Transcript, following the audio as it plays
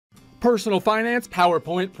Personal finance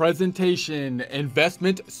PowerPoint presentation,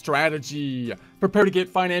 investment strategy. Prepare to get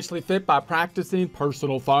financially fit by practicing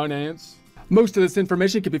personal finance. Most of this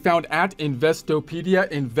information can be found at Investopedia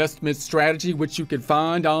Investment Strategy, which you can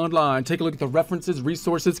find online. Take a look at the references,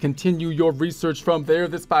 resources, continue your research from there.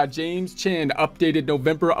 This by James Chen, updated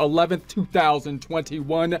November 11th,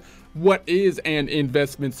 2021. What is an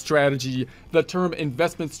investment strategy? The term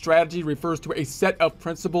investment strategy refers to a set of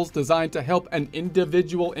principles designed to help an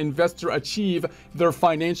individual investor achieve their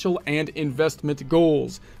financial and investment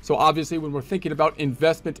goals. So obviously, when we're thinking about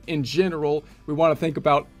investment in general, we want to think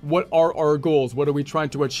about what are our goals? What are we trying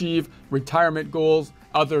to achieve? Retirement goals,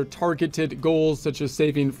 other targeted goals such as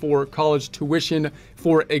saving for college tuition,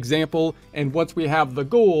 for example. And once we have the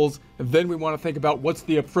goals, then we want to think about what's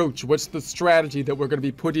the approach, what's the strategy that we're going to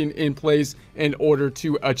be putting in place in order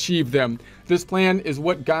to achieve them. This plan is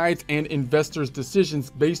what guides an investor's decisions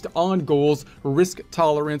based on goals, risk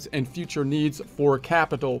tolerance, and future needs for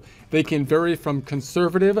capital. They can vary from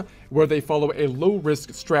conservative, where they follow a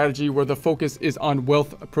low-risk strategy where the focus is on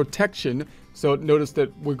wealth protection. So notice that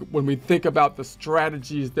when we think about the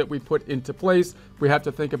strategies that we put into place, we have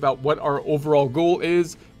to think about what our overall goal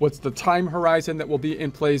is, what's the time horizon that will be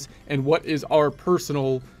in place, and what is our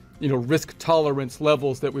personal, risk tolerance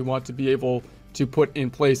levels that we want to be able to put in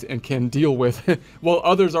place and can deal with. While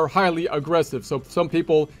others are highly aggressive. So some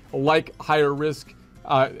people like higher risk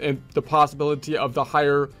and the possibility of the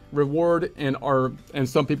higher reward, and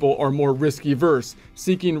some people are more risk-averse,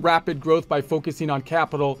 seeking rapid growth by focusing on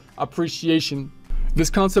capital appreciation. This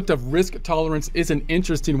concept of risk tolerance is an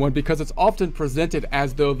interesting one because it's often presented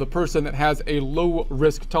as though the person that has a low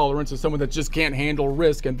risk tolerance is someone that just can't handle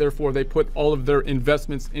risk, and therefore they put all of their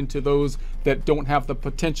investments into those that don't have the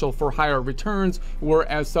potential for higher returns,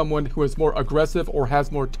 whereas someone who is more aggressive or has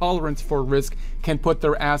more tolerance for risk can put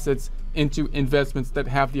their assets into investments that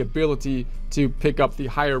have the ability to pick up the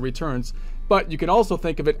higher returns. But you can also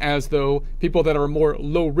think of it as though people that are more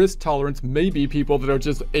low risk tolerance may be people that are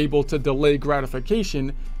just able to delay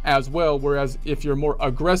gratification as well. Whereas if you're more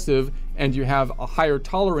aggressive and you have a higher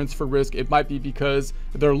tolerance for risk, it might be because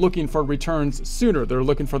they're looking for returns sooner. They're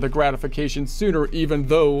looking for the gratification sooner, even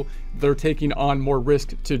though they're taking on more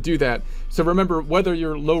risk to do that. So remember, whether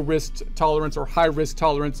you're low risk tolerance or high risk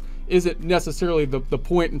tolerance isn't necessarily the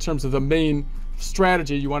point in terms of the main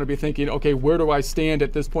strategy. You want to be thinking, okay, where do I stand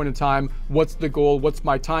at this point in time? What's the goal? What's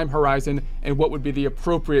my time horizon? And what would be the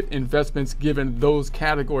appropriate investments given those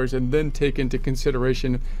categories? And then take into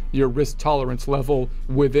consideration your risk tolerance level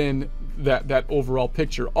within that overall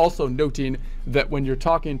picture. Also noting that when you're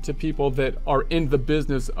talking to people that are in the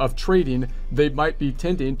business of trading, they might be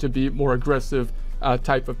tending to be more aggressive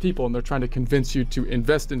type of people, and they're trying to convince you to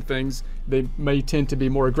invest in things. They may tend to be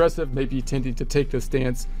more aggressive, maybe tending to take the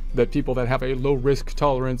stance that people that have a low risk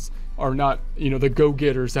tolerance are not, the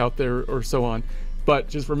go-getters out there or so on. But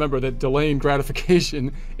just remember that delaying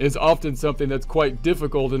gratification is often something that's quite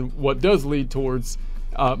difficult and what does lead towards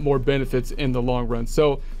more benefits in the long run.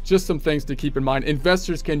 So just some things to keep in mind.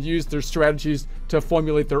 Investors can use their strategies to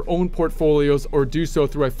formulate their own portfolios or do so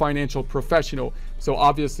through a financial professional. So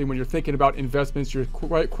obviously, when you're thinking about investments, your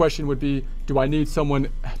question would be, do I need someone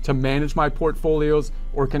to manage my portfolios,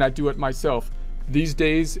 or can I do it myself? These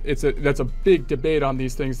days, that's a big debate on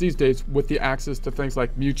these things these days, with the access to things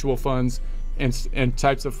like mutual funds and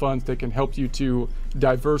types of funds that can help you to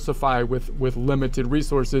diversify with limited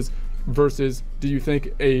resources, versus do you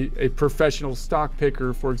think a professional stock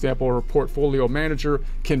picker, for example, or a portfolio manager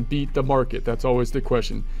can beat the market? That's always the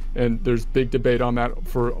question. And there's big debate on that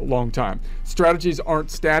for a long time. Strategies aren't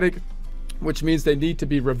static, which means they need to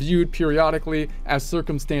be reviewed periodically as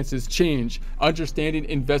circumstances change. Understanding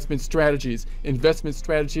investment strategies. Investment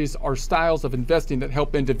strategies are styles of investing that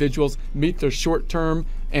help individuals meet their short-term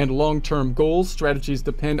and long-term goals. Strategies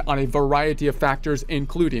depend on a variety of factors,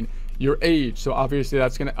 including your age. So obviously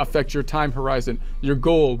that's going to affect your time horizon. Your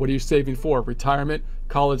goal, what are you saving for? Retirement,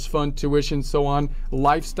 college fund, tuition, so on.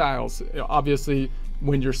 Lifestyles, obviously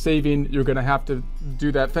when you're saving, you're going to have to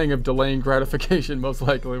do that thing of delaying gratification, most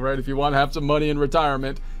likely, right? If you want to have some money in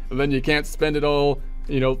retirement, then you can't spend it all,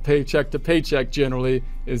 paycheck to paycheck generally.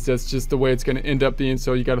 That's just the way it's going to end up being.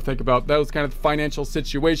 So you got to think about those kind of financial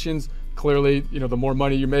situations. Clearly, the more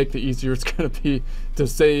money you make, the easier it's going to be to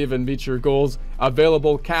save and meet your goals.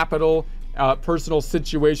 Available capital, personal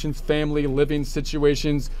situations, family living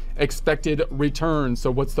situations, expected return.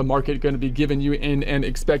 So what's the market going to be giving you in an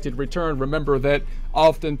expected return? Remember that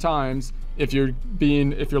oftentimes if you're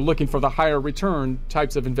looking for the higher return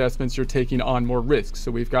types of investments, you're taking on more risk.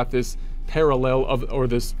 So we've got this parallel of, or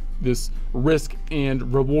this risk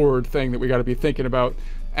and reward thing that we got to be thinking about.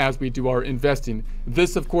 as we do our investing.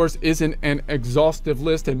 This, of course, isn't an exhaustive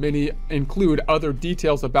list, and many include other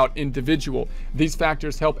details about individual. These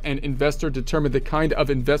factors help an investor determine the kind of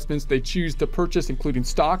investments they choose to purchase, including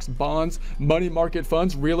stocks, bonds, money market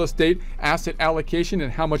funds, real estate, asset allocation,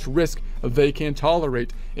 and how much risk they can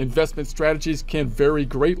tolerate. Investment strategies can vary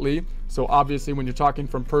greatly. So obviously, when you're talking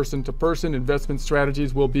from person to person, investment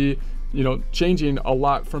strategies will be, changing a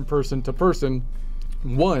lot from person to person.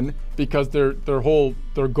 One, because their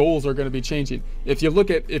goals are going to be changing. If you look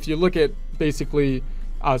at basically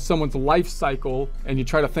someone's life cycle, and you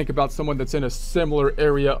try to think about someone that's in a similar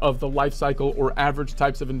area of the life cycle or average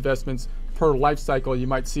types of investments per life cycle, you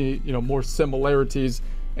might see more similarities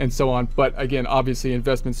and so on. But again, obviously,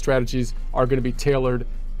 investment strategies are going to be tailored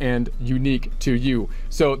and unique to you.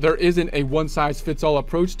 So there isn't a one-size-fits-all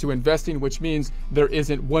approach to investing, which means there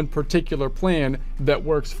isn't one particular plan that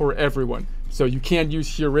works for everyone. So you can use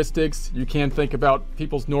heuristics, you can think about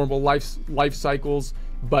people's normal life cycles,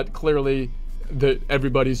 but clearly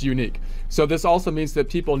everybody's unique. So this also means that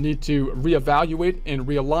people need to reevaluate and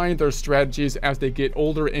realign their strategies as they get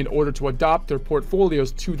older in order to adopt their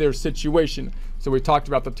portfolios to their situation. So we talked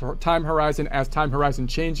about the time horizon. As time horizon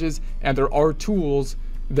changes, and there are tools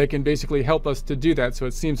that can basically help us to do that. So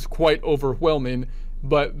it seems quite overwhelming,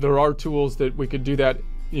 but there are tools that we could do that,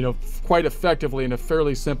 quite effectively in a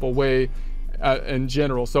fairly simple way in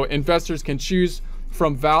general. So investors can choose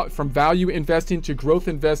from value investing to growth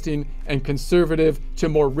investing and conservative to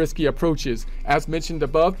more risky approaches. As mentioned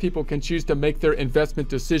above, people can choose to make their investment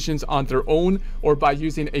decisions on their own or by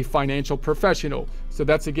using a financial professional. So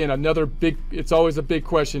that's, again, it's always a big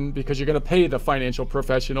question, because you're going to pay the financial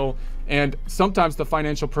professional, and sometimes the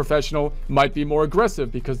financial professional might be more aggressive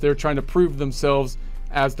because they're trying to prove themselves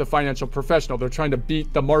as the financial professional. They're trying to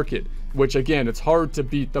beat the market, which, again, it's hard to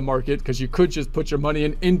beat the market because you could just put your money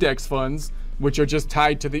in index funds, which are just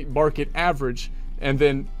tied to the market average. And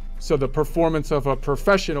then, so the performance of a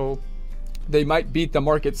professional, they might beat the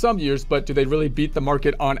market some years, but do they really beat the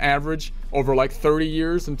market on average over like 30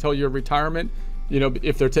 years until your retirement?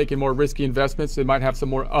 If they're taking more risky investments, they might have some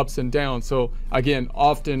more ups and downs. So again,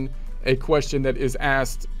 often a question that is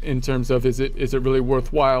asked in terms of, is it really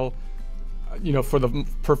worthwhile, for the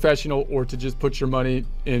professional, or to just put your money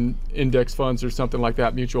in index funds or something like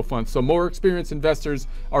that, mutual funds. So more experienced investors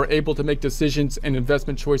are able to make decisions and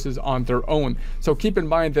investment choices on their own. So keep in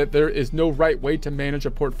mind that there is no right way to manage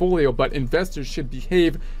a portfolio, but investors should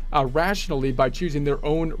behave rationally by choosing their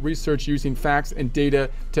own research, using facts and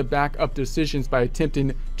data to back up decisions by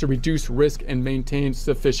attempting to reduce risk and maintain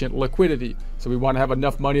sufficient liquidity. So we want to have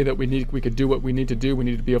enough money that we could do what we need to do. We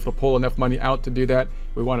need to be able to pull enough money out to do that.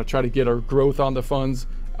 We want to try to get our growth on the funds,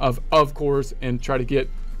 of course, and try to get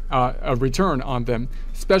a return on them.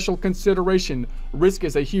 Special consideration: risk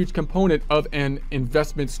is a huge component of an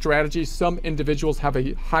investment strategy. Some individuals have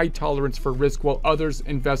a high tolerance for risk, while others,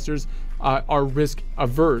 investors, are risk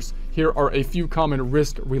averse. Here are a few common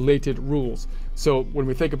risk related rules. So when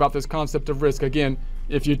we think about this concept of risk, again,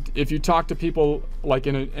 if you talk to people like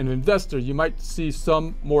an investor, you might see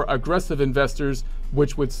some more aggressive investors,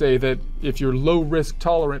 which would say that if you're low risk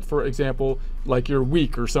tolerant, for example, like you're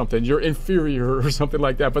weak or something, you're inferior or something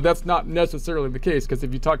like that. But that's not necessarily the case, because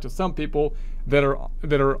if you talk to some people that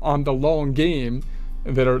are on the long game,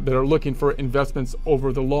 that are looking for investments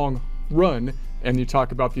over the long run, and you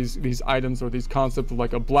talk about these items or these concepts of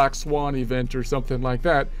like a black swan event or something like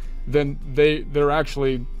that, then they're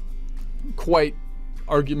actually quite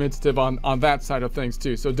argumentative on that side of things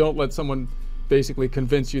too. So don't let someone basically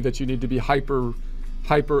convince you that you need to be hyper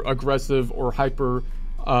aggressive or hyper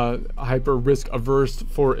risk averse.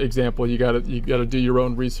 For example, you gotta do your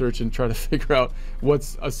own research and try to figure out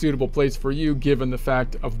what's a suitable place for you, given the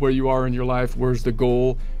fact of where you are in your life, where's the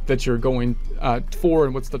goal that you're going for,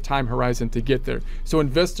 and what's the time horizon to get there. So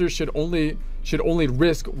investors should only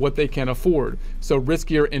risk what they can afford. So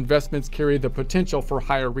riskier investments carry the potential for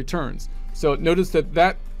higher returns. So notice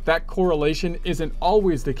that correlation isn't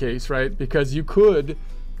always the case, right? Because you could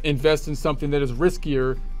invest in something that is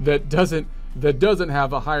riskier that doesn't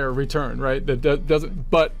have a higher return, right?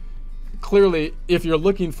 But clearly, if you're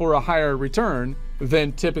looking for a higher return,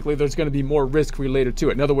 then typically there's going to be more risk related to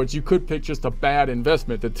it. In other words, you could pick just a bad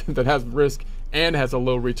investment that has risk and has a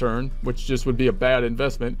low return, which just would be a bad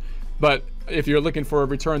investment. But if you're looking for a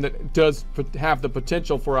return that does have the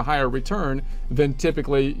potential for a higher return, then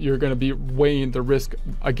typically you're going to be weighing the risk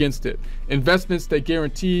against it. Investments that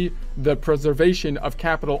guarantee the preservation of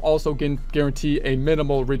capital also can guarantee a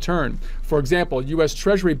minimal return. For example, U.S.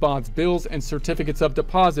 Treasury bonds, bills, and certificates of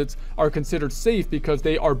deposits are considered safe because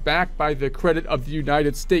they are backed by the credit of the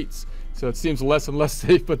United States. So it seems less and less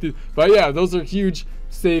safe, but yeah, those are huge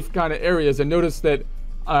safe kind of areas. And notice that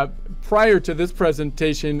prior to this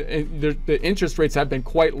presentation, the interest rates have been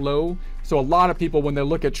quite low. So a lot of people, when they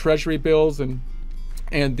look at treasury bills and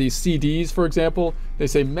the CDs, for example, they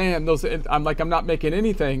say, man, those, I'm not making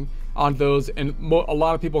anything on those. And a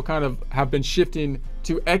lot of people kind of have been shifting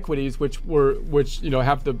to equities, which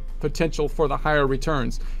have the potential for the higher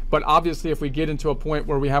returns. But obviously, if we get into a point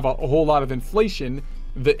where we have a whole lot of inflation,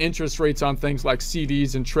 the interest rates on things like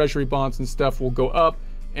CDs and treasury bonds and stuff will go up.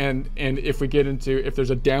 And if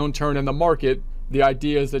there's a downturn in the market, the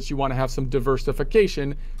idea is that you want to have some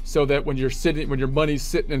diversification, so that when your money's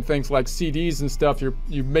sitting in things like CDs and stuff,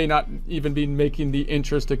 you may not even be making the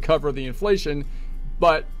interest to cover the inflation.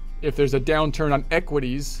 But if there's a downturn on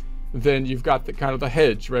equities, then you've got the kind of the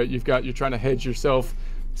hedge, right? You're trying to hedge yourself.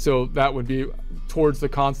 So that would be towards the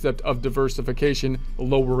concept of diversification,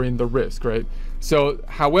 lowering the risk, right? So,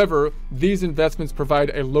 however, these investments provide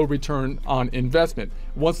a low return on investment.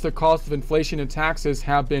 Once the cost of inflation and taxes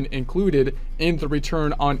have been included in the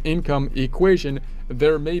return on income equation,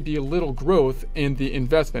 there may be little growth in the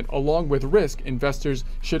investment. Along with risk, investors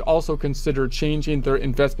should also consider changing their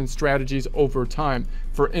investment strategies over time.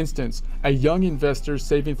 For instance, a young investor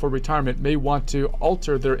saving for retirement may want to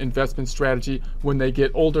alter their investment strategy when they get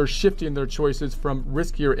older, shifting their choices from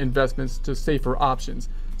riskier investments to safer options.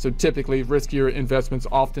 So typically, riskier investments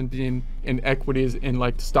often being in equities, in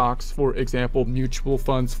like stocks, for example, mutual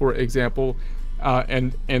funds, for example,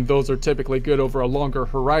 and those are typically good over a longer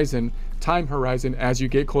time horizon, as you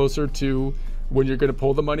get closer to when you're going to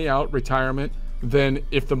pull the money out, retirement. Then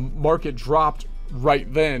if the market dropped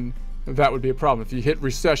right then, that would be a problem. If you hit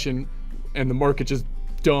recession and the market just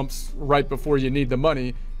dumps right before you need the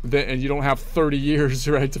money, then, and you don't have 30 years,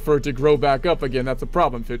 right, for it to grow back up again, that's a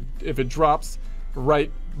problem. If it drops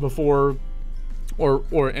right before,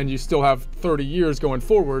 and you still have 30 years going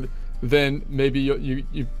forward, then maybe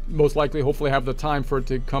you most likely, hopefully, have the time for it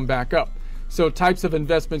to come back up. So types of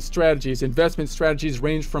investment strategies. Investment strategies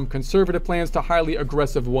range from conservative plans to highly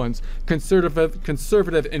aggressive ones.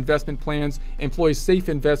 Conservative investment plans employ safe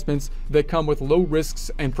investments that come with low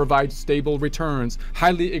risks and provide stable returns.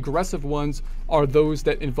 Highly aggressive ones are those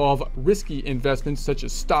that involve risky investments such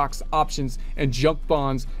as stocks, options, and junk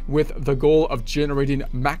bonds, with the goal of generating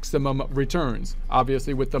maximum returns.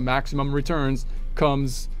 Obviously, with the maximum returns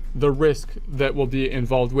comes the risk that will be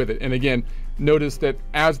involved with it. And again, notice that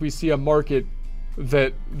as we see a market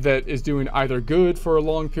that is doing either good for a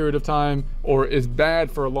long period of time or is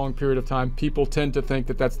bad for a long period of time, people tend to think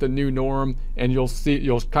that that's the new norm, and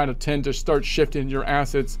you'll kind of tend to start shifting your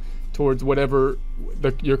assets towards whatever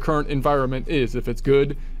your current environment is. If it's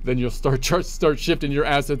good, then you'll start shifting your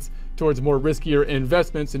assets towards more riskier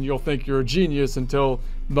investments, and you'll think you're a genius until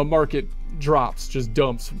the market just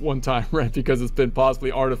dumps one time, right? Because it's been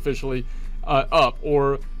possibly artificially up,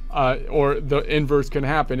 or the inverse can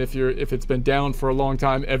happen. If it's been down for a long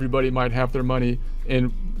time, everybody might have their money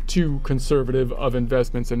in too conservative of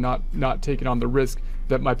investments and not taking on the risk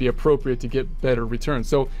that might be appropriate to get better returns.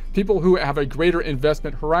 So people who have a greater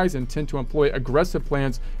investment horizon tend to employ aggressive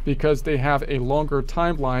plans because they have a longer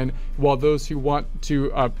timeline, while those who want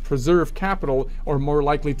to preserve capital are more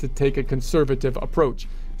likely to take a conservative approach.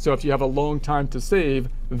 So if you have a long time to save,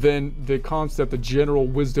 then the general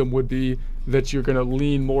wisdom would be that you're going to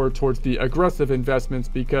lean more towards the aggressive investments,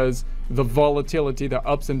 because the volatility, the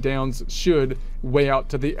ups and downs, should weigh out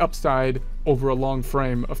to the upside over a long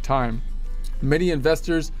frame of time. Many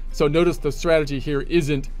investors, so notice the strategy here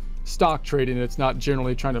isn't stock trading. It's not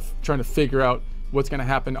generally trying to figure out what's going to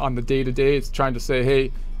happen on the day-to-day. It's trying to say,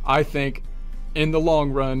 hey, I think in the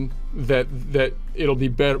long run that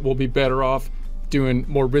we'll be better off doing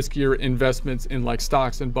more riskier investments in like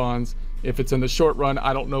stocks and bonds. If it's in the short run,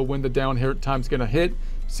 I don't know when the down time's going to hit,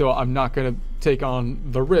 so I'm not going to take on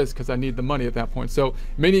the risk because I need the money at that point. So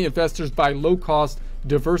many investors buy low-cost,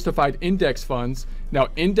 diversified index funds. Now,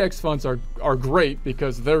 index funds are great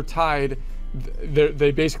because they're tied.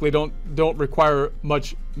 They basically don't require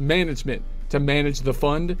much management to manage the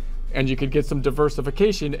fund, and you could get some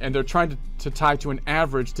diversification, and they're trying to tie to an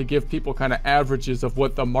average to give people kind of averages of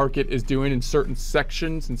what the market is doing in certain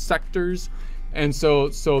sections and sectors. And so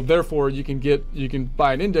therefore you can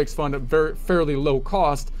buy an index fund at fairly low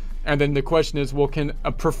cost. And then the question is, well, can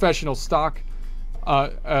a professional stock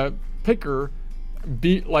picker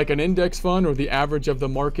beat like an index fund or the average of the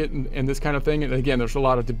market and this kind of thing? And again, there's a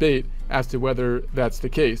lot of debate as to whether that's the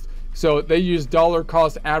case. So they use dollar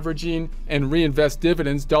cost averaging and reinvest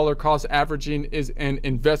dividends. Dollar cost averaging is an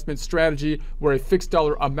investment strategy where a fixed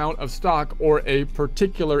dollar amount of stock or a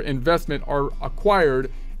particular investment are acquired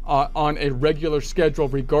on a regular schedule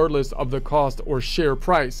regardless of the cost or share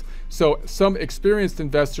price. So some experienced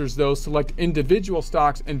investors, though, select individual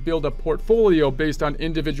stocks and build a portfolio based on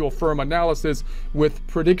individual firm analysis with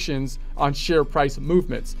predictions on share price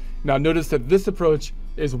movements. Now notice that this approach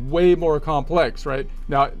is way more complex, right?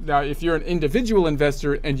 Now if you're an individual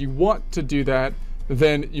investor and you want to do that,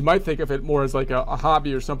 then you might think of it more as like a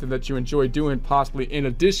hobby or something that you enjoy doing, possibly in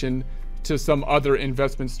addition to some other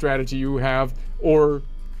investment strategy you have, or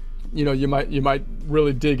you know, you might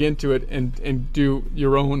really dig into it and do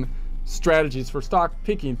your own strategies for stock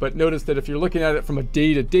picking. But notice that if you're looking at it from a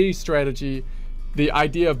day-to-day strategy, the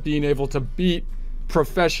idea of being able to beat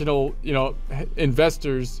professional, you know,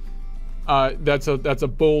 investors, that's a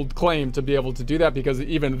bold claim to be able to do that, because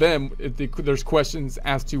even them, there's questions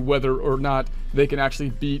as to whether or not they can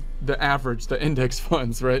actually beat the average, the index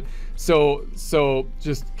funds, right? So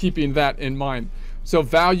just keeping that in mind. So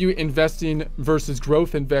value investing versus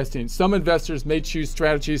growth investing. Some investors may choose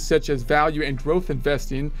strategies such as value and growth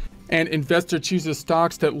investing. An investor chooses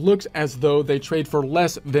stocks that looks as though they trade for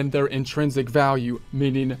less than their intrinsic value,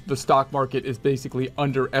 meaning the stock market is basically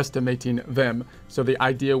underestimating them. So the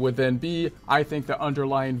idea would then be, I think the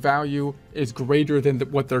underlying value is greater than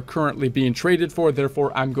what they're currently being traded for,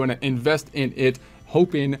 therefore I'm going to invest in it,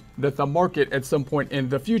 hoping that the market at some point in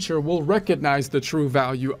the future will recognize the true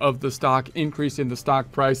value of the stock, increasing the stock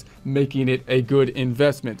price, making it a good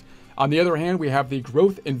investment. On the other hand, we have the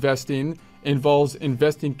growth investing, involves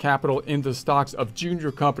investing capital in the stocks of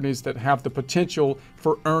junior companies that have the potential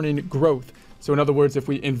for earning growth. So in other words, if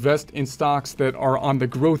we invest in stocks that are on the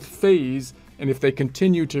growth phase, and if they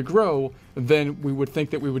continue to grow, then we would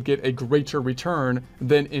think that we would get a greater return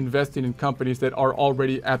than investing in companies that are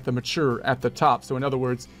already at the top. So in other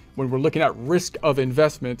words, when we're looking at risk of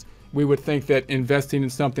investment, we would think that investing in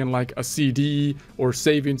something like a CD or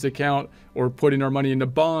savings account or putting our money into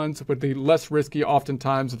bonds would be less risky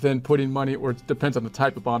oftentimes than putting money, or it depends on the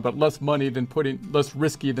type of bond, but less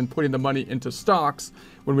risky than putting the money into stocks.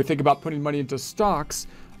 When we think about putting money into stocks,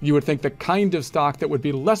 you would think the kind of stock that would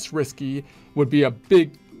be less risky would be a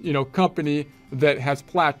big, you know, company that has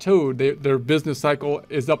plateaued. Their business cycle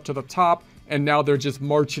is up to the top, and now they're just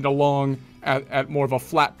marching along at more of a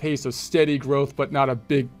flat pace of steady growth, but not a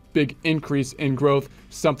big increase in growth.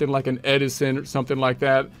 Something like an Edison or something like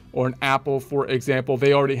that, or an Apple, for example.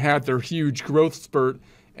 They already had their huge growth spurt,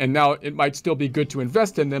 and now it might still be good to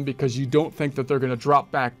invest in them because you don't think that they're going to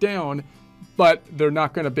drop back down, but they're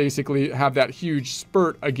not going to basically have that huge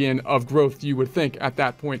spurt again of growth you would think at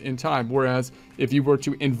that point in time. Whereas if you were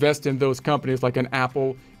to invest in those companies like an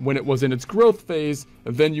Apple when it was in its growth phase,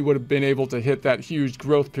 then you would have been able to hit that huge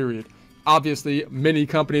growth period. Obviously, many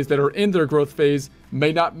companies that are in their growth phase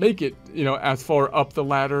may not make it, you know, as far up the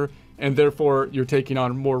ladder, and therefore you're taking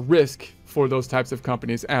on more risk for those types of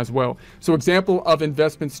companies as well. So example of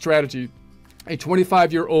investment strategy: a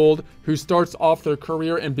 25-year-old who starts off their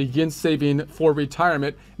career and begins saving for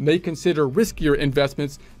retirement may consider riskier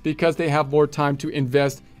investments because they have more time to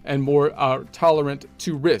invest and more tolerant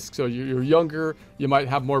to risk. So you're younger, you might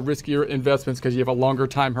have more riskier investments because you have a longer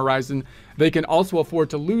time horizon. They can also afford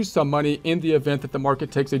to lose some money in the event that the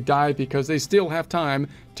market takes a dive because they still have time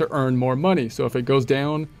to earn more money. So if it goes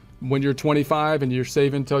down when you're 25 and you're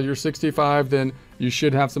saving until you're 65, then you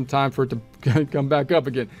should have some time for it to come back up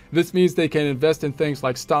again. This means they can invest in things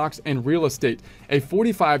like stocks and real estate. A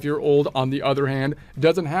 45-year-old, on the other hand,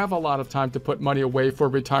 doesn't have a lot of time to put money away for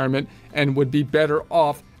retirement and would be better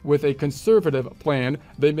off with a conservative plan.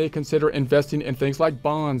 They may consider investing in things like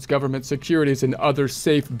bonds, government securities, and other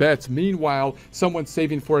safe bets. Meanwhile, someone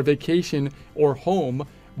saving for a vacation or home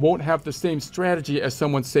won't have the same strategy as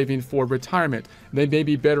someone saving for retirement. They may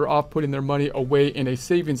be better off putting their money away in a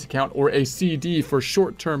savings account or a CD for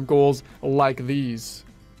short-term goals like these.